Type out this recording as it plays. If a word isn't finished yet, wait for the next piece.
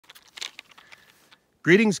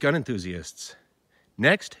Greetings, gun enthusiasts.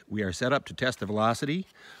 Next, we are set up to test the velocity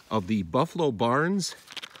of the Buffalo Barnes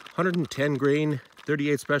 110 grain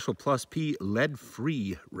 38 Special Plus P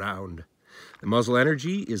lead-free round. The muzzle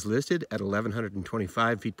energy is listed at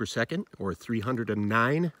 1,125 feet per second, or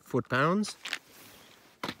 309 foot-pounds.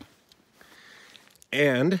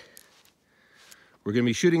 And we're going to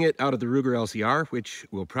be shooting it out of the Ruger LCR, which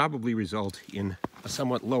will probably result in a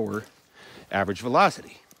somewhat lower average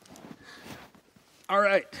velocity. All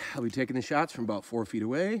right, I'll be taking the shots from about 4 feet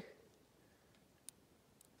away.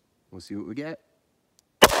 We'll see what we get.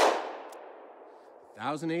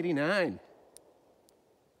 1,089.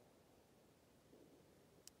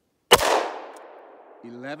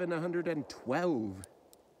 1,112.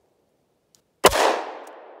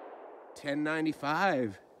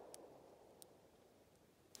 1,095.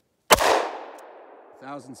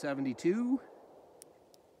 1,072.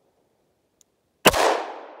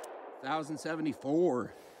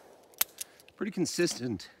 1,074. Pretty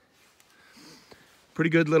consistent. Pretty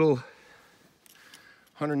good little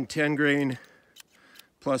 110 grain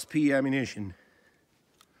plus P ammunition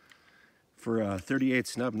for a 38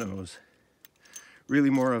 snub nose. Really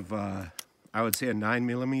more of I would say a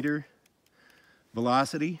 9mm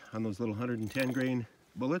velocity on those little 110 grain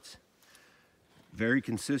bullets. Very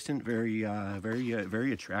consistent, very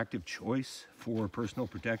attractive choice for personal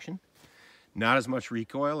protection. Not as much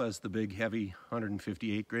recoil as the big heavy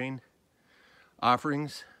 158 grain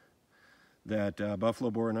offerings that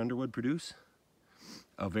Buffalo Bore and Underwood produce.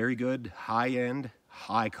 A very good high-end,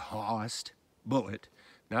 high-cost bullet.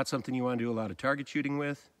 Not something you want to do a lot of target shooting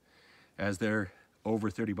with, as they're over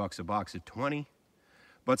 30 bucks a box at 20.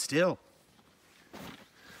 But still,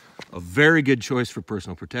 a very good choice for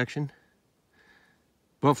personal protection.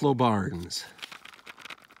 Buffalo Barnes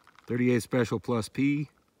 38 Special Plus P,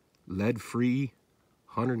 lead-free,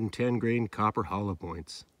 110 grain copper hollow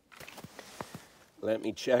points. Let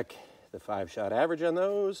me check the 5-shot average on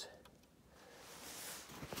those.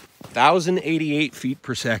 1,088 feet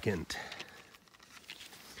per second.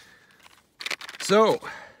 So,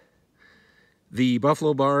 the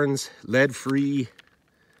Buffalo Barnes lead-free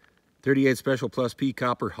 38 Special Plus P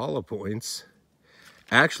copper hollow points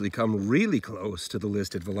actually come really close to the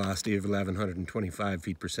listed velocity of 1,125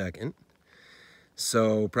 feet per second.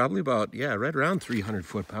 So probably about, yeah, right around 300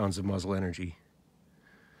 foot-pounds of muzzle energy.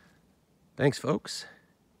 Thanks, folks.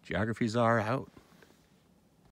 Geography Czar out.